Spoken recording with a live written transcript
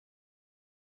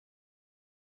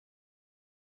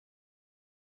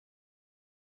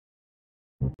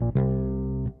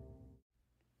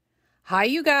Hi,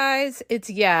 you guys. It's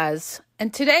Yaz.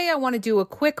 And today I want to do a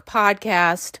quick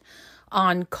podcast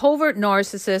on covert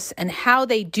narcissists and how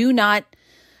they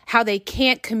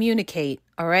can't communicate.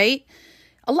 All right.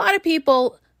 A lot of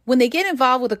people, when they get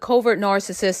involved with a covert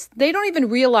narcissist, they don't even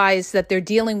realize that they're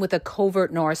dealing with a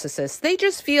covert narcissist. They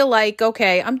just feel like,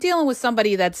 okay, I'm dealing with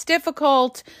somebody that's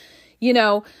difficult. You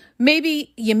know,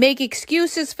 maybe you make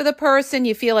excuses for the person.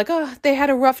 You feel like, oh, they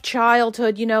had a rough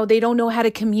childhood. You know, they don't know how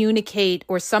to communicate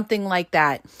or something like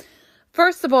that.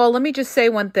 First of all, let me just say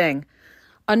one thing.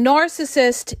 A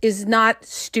narcissist is not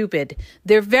stupid.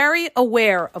 They're very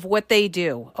aware of what they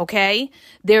do, okay?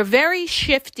 They're very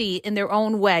shifty in their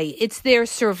own way. It's their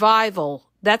survival.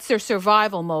 That's their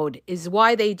survival mode, is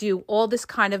why they do all this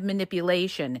kind of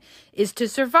manipulation, is to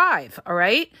survive, all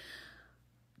right?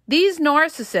 These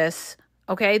narcissists,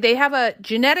 okay, they have a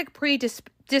genetic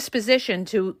predisposition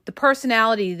to the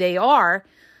personality they are,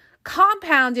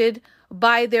 compounded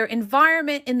by their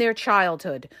environment in their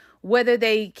childhood, whether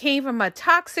they came from a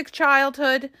toxic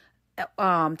childhood,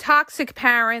 toxic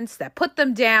parents that put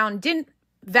them down, didn't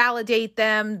validate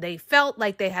them, they felt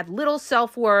like they had little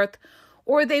self-worth,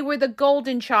 or they were the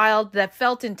golden child that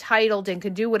felt entitled and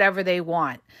could do whatever they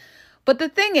want. But the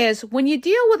thing is, when you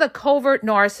deal with a covert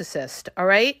narcissist, all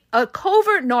right, a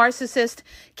covert narcissist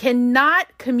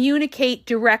cannot communicate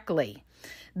directly.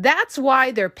 That's why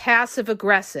they're passive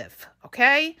aggressive,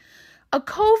 okay? A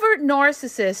covert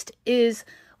narcissist is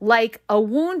like a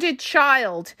wounded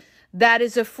child that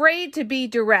is afraid to be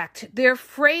direct. They're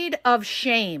afraid of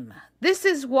shame. This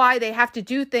is why they have to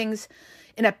do things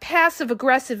in a passive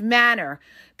aggressive manner,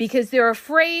 because they're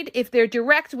afraid if they're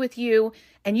direct with you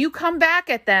and you come back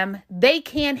at them, they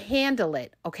can't handle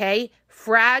it, okay?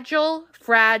 Fragile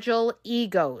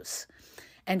egos.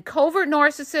 And covert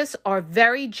narcissists are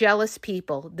very jealous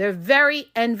people. They're very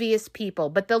envious people,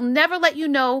 but they'll never let you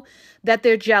know that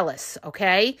they're jealous,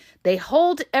 okay? They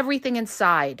hold everything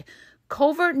inside.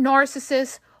 Covert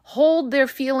narcissists hold their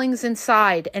feelings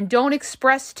inside and don't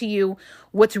express to you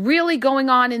what's really going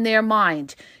on in their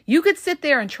mind. You could sit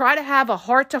there and try to have a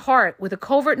heart-to-heart with a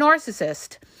covert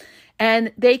narcissist,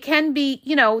 and they can be,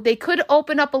 you know, they could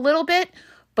open up a little bit,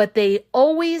 but they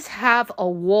always have a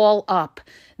wall up.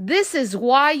 This is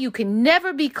why you can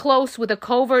never be close with a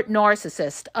covert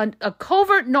narcissist. A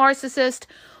covert narcissist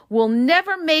will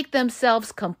never make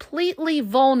themselves completely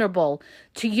vulnerable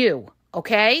to you,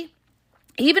 okay?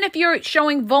 Even if you're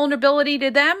showing vulnerability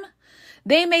to them,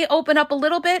 they may open up a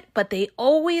little bit, but they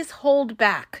always hold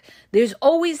back. There's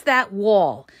always that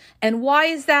wall. And why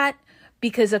is that?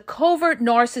 Because a covert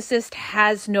narcissist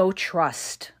has no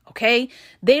trust, okay?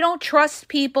 They don't trust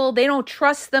people. They don't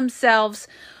trust themselves,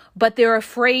 but they're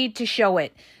afraid to show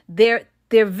it. They're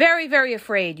very, very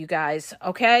afraid, you guys,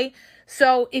 okay?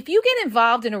 So if you get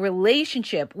involved in a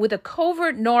relationship with a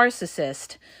covert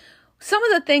narcissist, some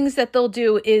of the things that they'll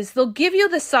do is they'll give you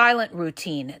the silent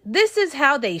routine. This is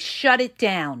how they shut it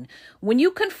down. When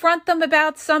you confront them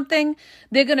about something,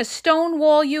 they're going to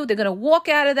stonewall you. They're going to walk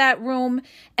out of that room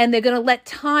and they're going to let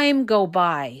time go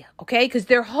by, okay? Because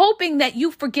they're hoping that you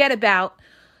forget about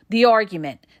the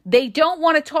argument. They don't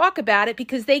want to talk about it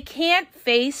because they can't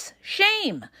face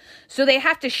shame. So they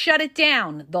have to shut it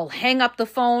down. They'll hang up the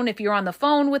phone if you're on the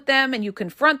phone with them and you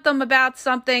confront them about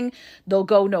something. They'll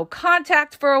go no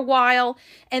contact for a while.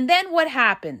 And then what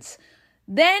happens?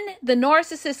 Then the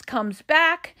narcissist comes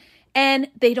back and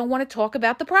they don't want to talk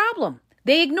about the problem.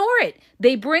 They ignore it.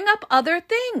 They bring up other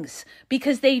things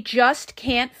because they just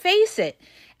can't face it.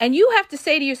 And you have to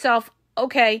say to yourself,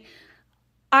 okay,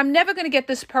 I'm never going to get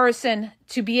this person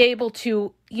to be able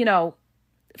to, you know,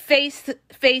 face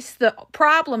the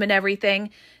problem and everything.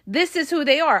 This is who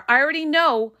they are. I already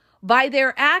know by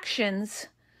their actions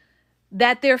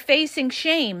that they're facing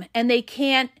shame and they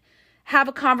can't have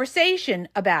a conversation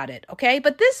about it, okay?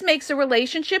 But this makes a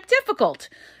relationship difficult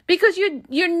because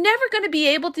you're never going to be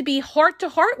able to be heart to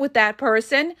heart with that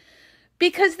person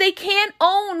because they can't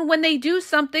own when they do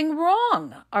something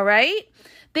wrong, all right?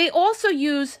 They also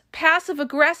use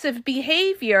passive-aggressive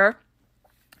behavior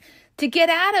to get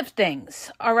out of things,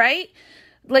 all right?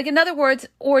 Like, in other words,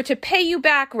 or to pay you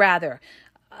back, rather.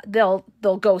 They'll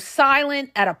go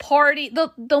silent at a party.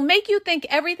 They'll make you think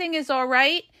everything is all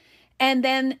right, and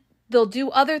then they'll do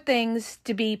other things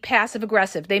to be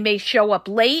passive-aggressive. They may show up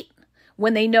late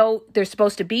when they know they're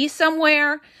supposed to be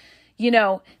somewhere. You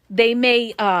know, they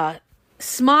may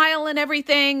smile and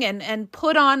everything and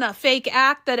put on a fake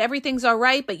act that everything's all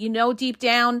right, but you know deep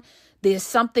down there's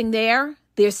something there.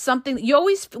 There's something you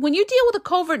always, when you deal with a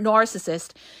covert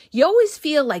narcissist, you always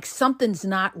feel like something's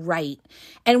not right.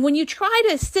 And when you try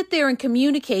to sit there and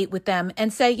communicate with them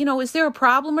and say, is there a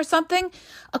problem or something?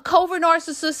 A covert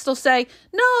narcissist will say,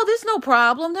 no, there's no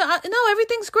problem. No,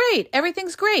 everything's great.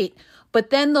 Everything's great. But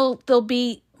then there'll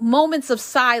be moments of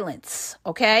silence.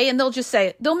 Okay. And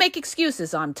they'll make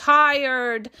excuses. I'm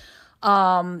tired.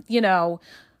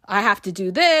 I have to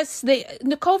do this.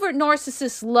 The covert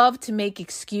narcissists love to make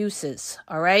excuses,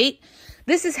 all right?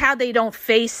 This is how they don't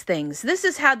face things. This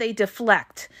is how they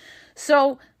deflect.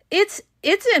 So it's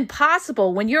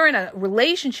impossible when you're in a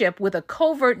relationship with a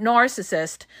covert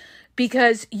narcissist,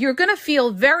 because you're going to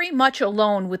feel very much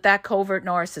alone with that covert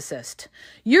narcissist.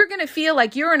 You're going to feel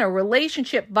like you're in a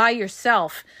relationship by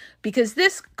yourself, because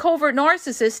this covert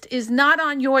narcissist is not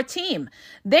on your team.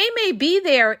 They may be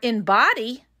there in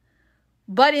body,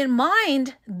 but in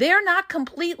mind, they're not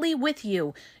completely with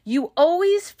you. You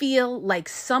always feel like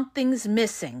something's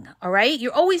missing, all right?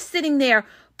 You're always sitting there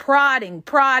prodding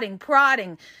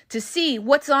to see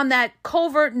what's on that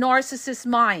covert narcissist's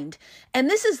mind. And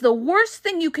this is the worst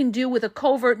thing you can do with a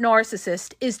covert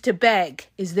narcissist, is to beg.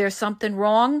 Is there something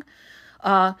wrong?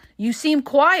 You seem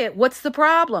quiet. What's the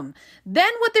problem?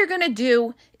 Then what they're going to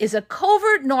do is a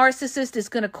covert narcissist is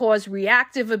going to cause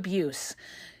reactive abuse.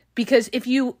 Because if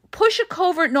you push a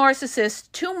covert narcissist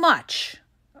too much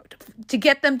to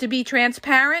get them to be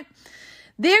transparent,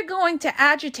 they're going to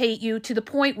agitate you to the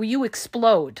point where you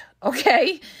explode,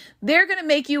 okay? They're going to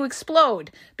make you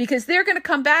explode, because they're going to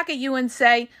come back at you and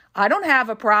say, I don't have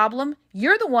a problem.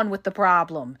 You're the one with the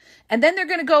problem. And then they're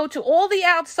going to go to all the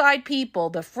outside people,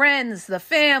 the friends, the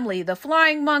family, the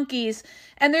flying monkeys,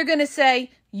 and they're going to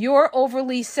say, you're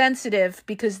overly sensitive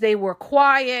because they were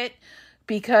quiet,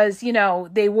 because,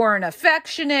 they weren't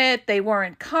affectionate, they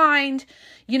weren't kind.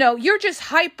 You're just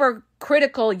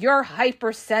hypercritical, you're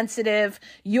hypersensitive,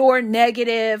 you're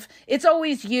negative. It's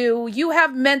always you. You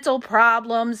have mental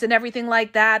problems and everything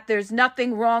like that. There's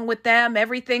nothing wrong with them.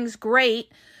 Everything's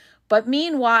great. But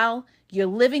meanwhile, you're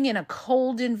living in a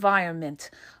cold environment.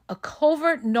 A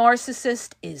covert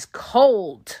narcissist is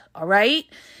cold, all right?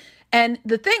 And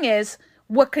the thing is,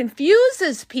 what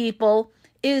confuses people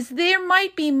is there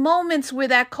might be moments where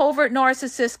that covert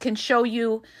narcissist can show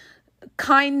you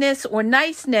kindness or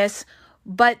niceness,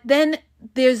 but then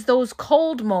there's those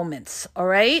cold moments, all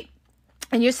right?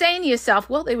 And you're saying to yourself,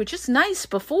 well, they were just nice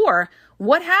before.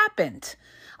 What happened?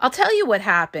 I'll tell you what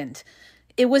happened.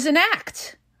 It was an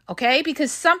act, okay?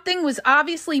 Because something was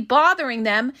obviously bothering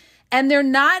them, and they're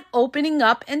not opening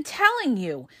up and telling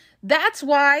you. That's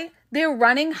why they're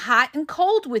running hot and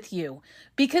cold with you,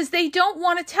 because they don't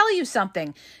want to tell you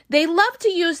something. They love to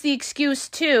use the excuse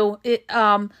too.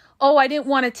 I didn't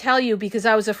want to tell you because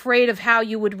I was afraid of how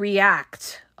you would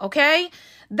react. Okay?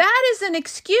 That is an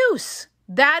excuse.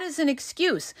 That is an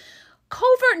excuse.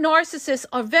 Covert narcissists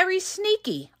are very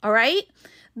sneaky, all right?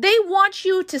 They want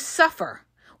you to suffer.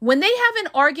 When they have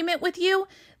an argument with you,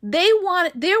 their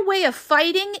way of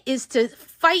fighting is to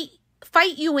fight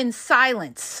you in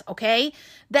silence, okay?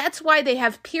 That's why they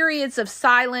have periods of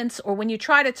silence, or when you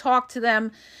try to talk to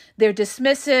them, they're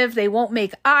dismissive, they won't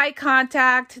make eye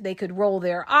contact, they could roll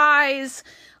their eyes,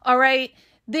 all right?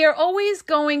 They're always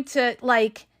going to,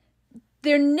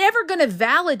 they're never going to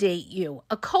validate you.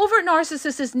 A covert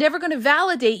narcissist is never going to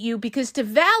validate you, because to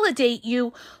validate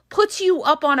you puts you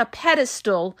up on a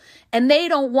pedestal, and they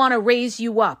don't want to raise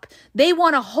you up. They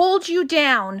want to hold you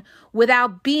down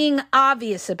without being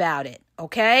obvious about it,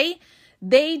 okay?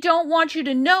 They don't want you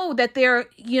to know that they're,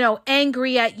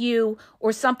 angry at you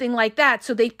or something like that.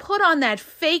 So they put on that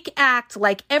fake act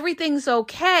like everything's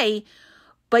okay,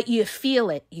 but you feel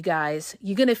it, you guys.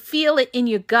 You're going to feel it in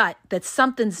your gut that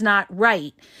something's not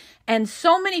right. And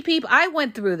so many people, I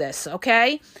went through this,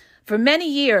 okay? For many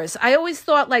years, I always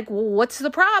thought well, what's the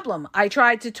problem? I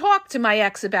tried to talk to my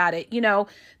ex about it.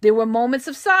 There were moments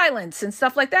of silence and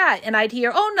stuff like that. And I'd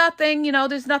hear, oh, nothing,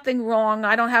 there's nothing wrong.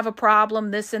 I don't have a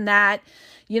problem, this and that.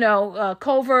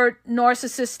 Covert,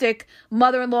 narcissistic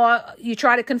mother-in-law, you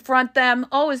try to confront them.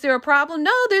 Oh, is there a problem?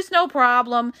 No, there's no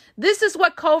problem. This is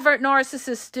what covert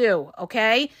narcissists do,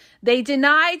 okay? They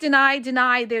deny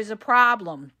there's a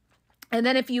problem. And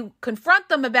then if you confront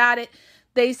them about it,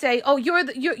 they say, oh, you're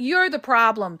the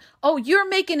problem. Oh, you're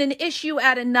making an issue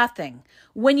out of nothing.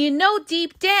 When you know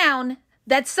deep down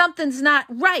that something's not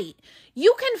right,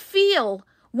 you can feel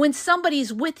when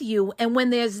somebody's with you and when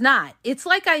there's not. It's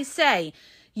like I say,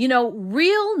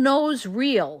 real knows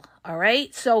real, all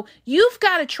right? So you've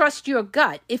got to trust your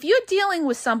gut. If you're dealing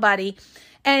with somebody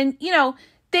and,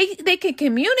 they can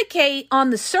communicate on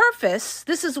the surface.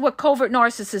 This is what covert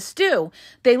narcissists do.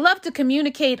 They love to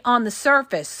communicate on the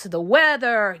surface, the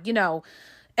weather,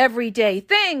 everyday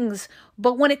things.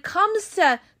 But when it comes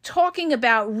to talking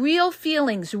about real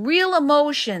feelings, real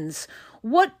emotions,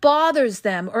 what bothers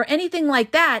them or anything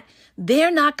like that,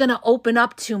 they're not going to open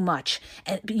up too much.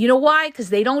 And you know why? Because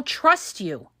they don't trust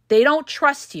you. They don't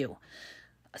trust you.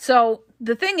 So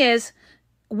the thing is,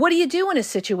 what do you do in a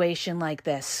situation like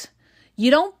this? You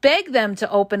don't beg them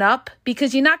to open up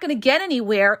because you're not going to get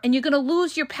anywhere and you're going to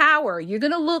lose your power. You're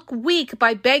going to look weak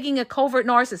by begging a covert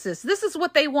narcissist. This is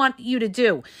what they want you to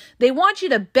do. They want you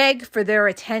to beg for their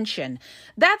attention.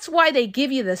 That's why they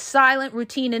give you the silent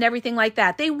routine and everything like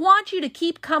that. They want you to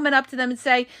keep coming up to them and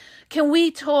say, can we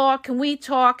talk? Can we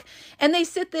talk? And they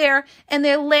sit there and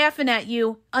they're laughing at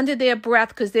you under their breath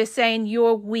because they're saying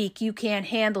you're weak. You can't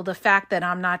handle the fact that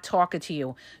I'm not talking to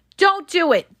you. Don't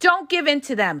do it. Don't give in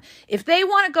to them. If they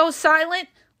want to go silent,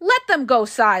 let them go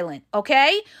silent,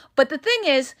 okay? But the thing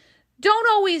is, don't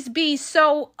always be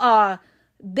so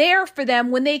there for them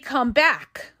when they come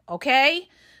back, okay?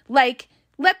 Like,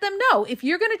 let them know, if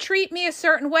you're going to treat me a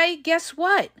certain way, guess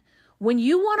what? When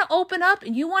you want to open up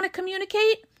and you want to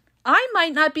communicate, I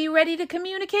might not be ready to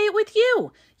communicate with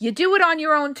you. You do it on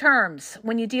your own terms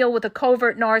when you deal with a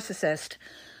covert narcissist.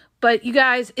 But you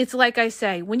guys, it's like I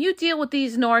say, when you deal with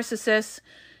these narcissists,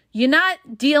 you're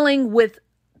not dealing with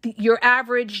your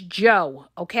average Joe,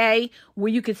 okay?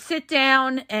 Where you could sit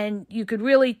down and you could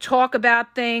really talk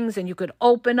about things and you could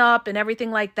open up and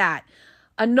everything like that.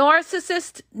 A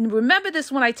narcissist, remember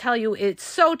this when I tell you, it's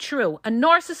so true. A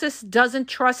narcissist doesn't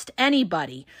trust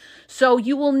anybody. So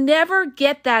you will never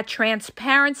get that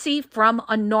transparency from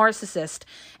a narcissist.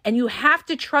 And you have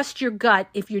to trust your gut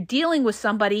if you're dealing with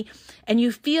somebody and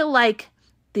you feel like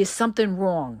there's something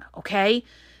wrong, okay?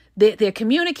 They're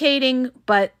communicating,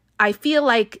 but I feel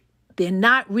like they're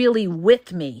not really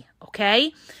with me,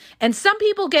 okay? And some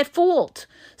people get fooled.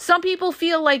 Some people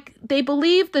feel like they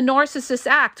believe the narcissist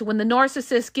act when the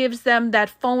narcissist gives them that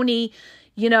phony,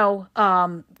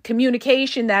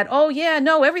 communication that, oh yeah,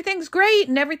 no, everything's great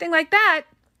and everything like that.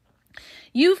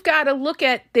 You've got to look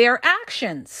at their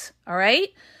actions, all right?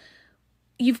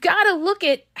 You've got to look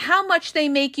at how much they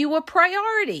make you a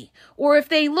priority, or if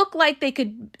they look like they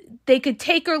could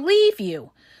take or leave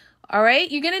you, all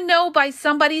right? You're going to know by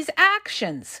somebody's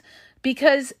actions,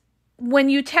 because when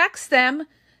you text them,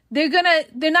 they're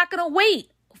not going to wait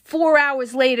 4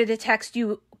 hours later to text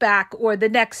you back or the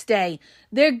next day.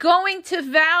 They're going to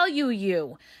value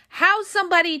you. How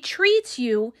somebody treats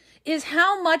you is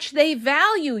how much they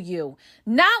value you,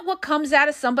 not what comes out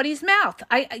of somebody's mouth.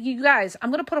 You guys,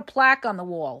 I'm going to put a plaque on the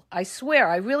wall. I swear,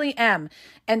 I really am.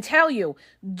 And tell you,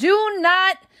 do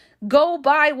not go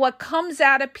by what comes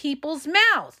out of people's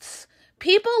mouths.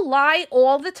 People lie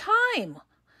all the time,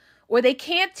 or they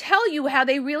can't tell you how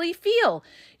they really feel.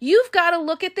 You've got to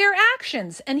look at their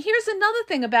actions. And here's another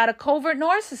thing about a covert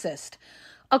narcissist.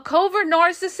 A covert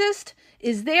narcissist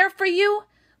is there for you,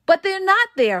 but they're not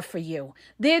there for you.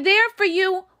 They're there for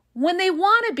you when they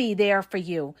want to be there for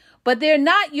you, but they're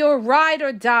not your ride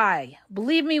or die.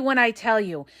 Believe me when I tell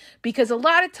you, because a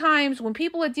lot of times when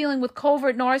people are dealing with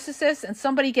covert narcissists and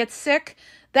somebody gets sick,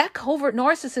 that covert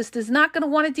narcissist is not going to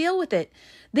want to deal with it.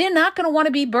 They're not going to want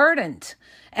to be burdened.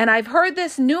 And I've heard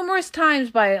this numerous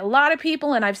times by a lot of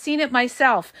people, and I've seen it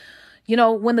myself.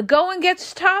 When the going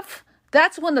gets tough,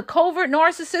 that's when the covert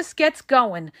narcissist gets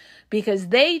going, because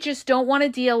they just don't want to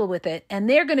deal with it. And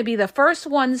they're going to be the first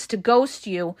ones to ghost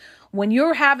you when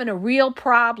you're having a real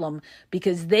problem,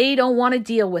 because they don't want to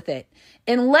deal with it.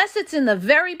 Unless it's in the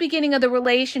very beginning of the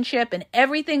relationship and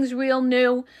everything's real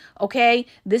new, okay?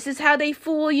 This is how they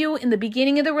fool you in the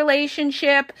beginning of the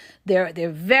relationship. They're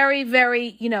very,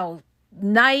 very,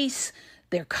 nice.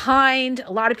 They're kind.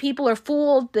 A lot of people are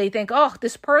fooled. They think, oh,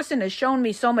 this person has shown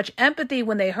me so much empathy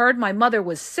when they heard my mother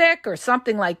was sick or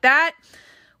something like that.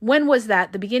 When was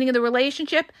that? The beginning of the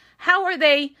relationship? How are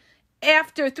they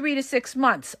after 3 to 6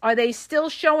 months? Are they still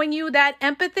showing you that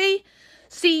empathy?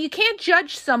 See, you can't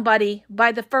judge somebody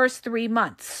by the first 3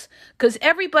 months because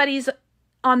everybody's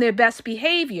on their best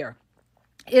behavior.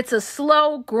 It's a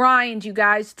slow grind, you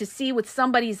guys, to see what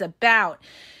somebody's about.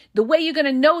 The way you're going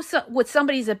to know what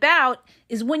somebody's about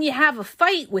is when you have a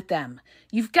fight with them.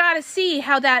 You've got to see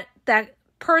how that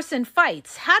person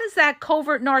fights. How does that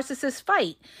covert narcissist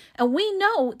fight? And we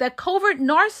know that covert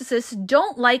narcissists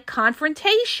don't like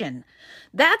confrontation.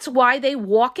 That's why they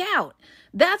walk out.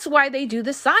 That's why they do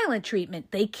the silent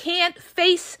treatment. They can't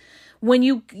face when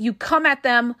you come at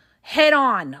them head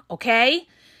on, okay?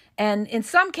 And in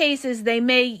some cases, they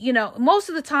may, most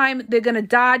of the time, they're going to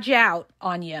dodge out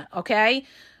on you, okay?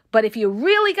 But if you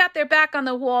really got their back on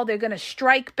the wall, they're going to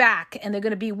strike back and they're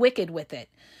going to be wicked with it.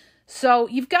 So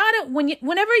you've got to,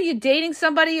 whenever you're dating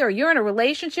somebody or you're in a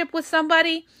relationship with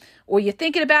somebody or you're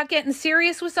thinking about getting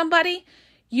serious with somebody,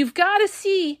 you've got to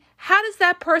see, how does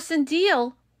that person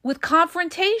deal with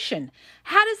confrontation?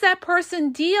 How does that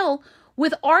person deal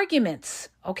with arguments?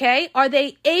 Okay? Are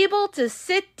they able to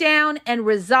sit down and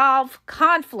resolve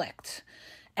conflict?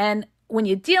 And when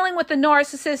you're dealing with a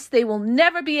narcissist, they will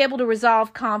never be able to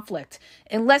resolve conflict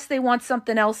unless they want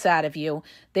something else out of you.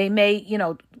 They may,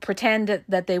 pretend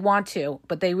that they want to,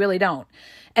 but they really don't.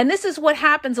 And this is what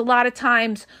happens a lot of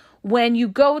times when you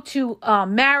go to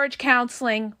marriage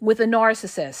counseling with a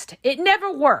narcissist. It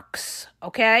never works,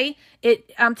 okay?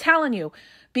 I'm telling you.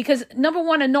 Because number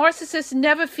one, a narcissist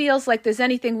never feels like there's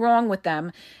anything wrong with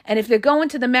them. And if they're going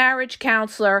to the marriage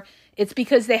counselor, it's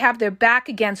because they have their back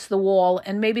against the wall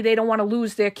and maybe they don't want to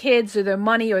lose their kids or their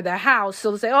money or their house.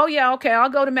 So they'll say, oh yeah, okay, I'll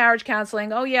go to marriage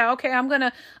counseling. Oh yeah, okay, I'm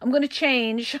gonna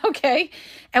change, okay?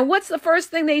 And what's the first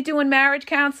thing they do in marriage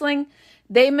counseling?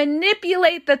 They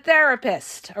manipulate the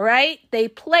therapist, all right? They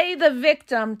play the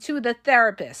victim to the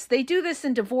therapist. They do this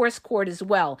in divorce court as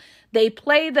well. They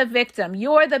play the victim.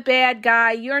 You're the bad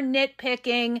guy. You're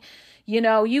nitpicking.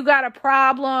 You got a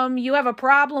problem. You have a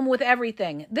problem with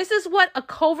everything. This is what a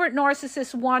covert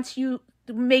narcissist wants you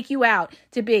to make you out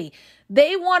to be.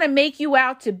 They want to make you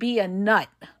out to be a nut,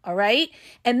 all right?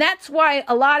 And that's why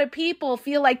a lot of people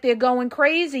feel like they're going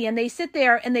crazy and they sit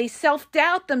there and they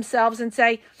self-doubt themselves and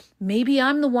say, maybe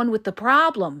I'm the one with the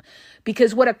problem.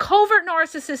 Because what a covert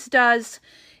narcissist does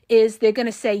is they're going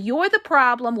to say, you're the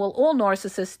problem. Well, all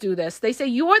narcissists do this. They say,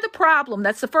 you're the problem.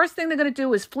 That's the first thing they're going to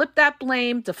do is flip that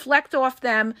blame, deflect off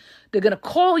them. They're going to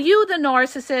call you the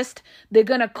narcissist. They're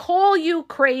going to call you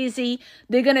crazy.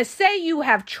 They're going to say you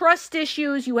have trust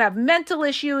issues, you have mental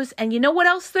issues. And you know what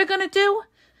else they're going to do?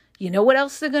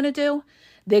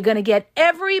 They're going to get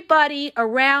everybody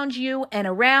around you and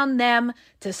around them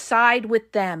to side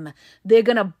with them. They're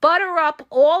going to butter up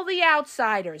all the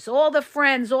outsiders, all the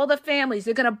friends, all the families.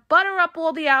 They're going to butter up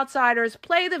all the outsiders,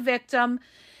 play the victim,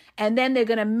 and then they're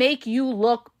going to make you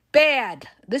look bad.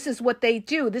 This is what they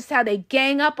do. This is how they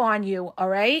gang up on you, all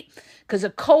right? Because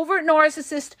a covert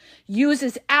narcissist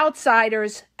uses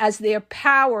outsiders as their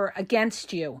power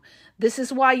against you. This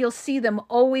is why you'll see them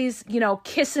always,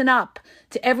 kissing up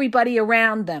to everybody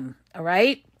around them, all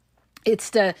right?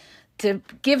 It's to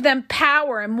give them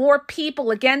power and more people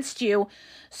against you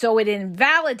so it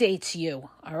invalidates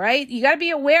you, all right? You got to be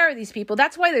aware of these people.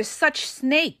 That's why there's such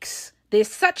snakes. There's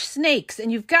such snakes,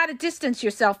 and you've got to distance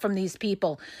yourself from these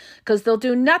people because they'll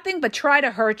do nothing but try to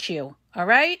hurt you, all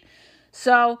right?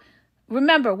 So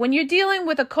remember, when you're dealing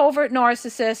with a covert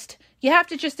narcissist, you have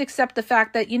to just accept the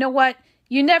fact that, you know what?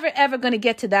 You're never, ever going to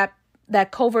get to that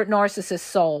covert narcissist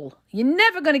soul. You're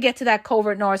never going to get to that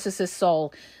covert narcissist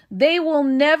soul. They will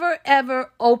never,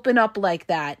 ever open up like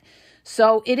that.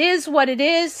 So it is what it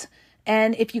is.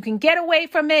 And if you can get away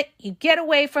from it, you get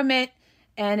away from it.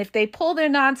 And if they pull their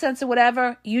nonsense or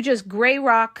whatever, you just gray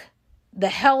rock the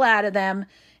hell out of them.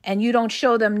 And you don't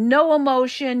show them no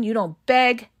emotion. You don't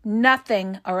beg,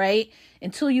 nothing, all right?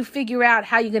 Until you figure out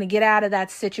how you're going to get out of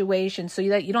that situation so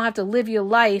that you don't have to live your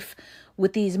life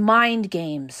with these mind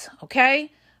games,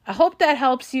 okay? I hope that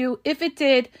helps you. If it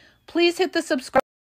did, please hit the subscribe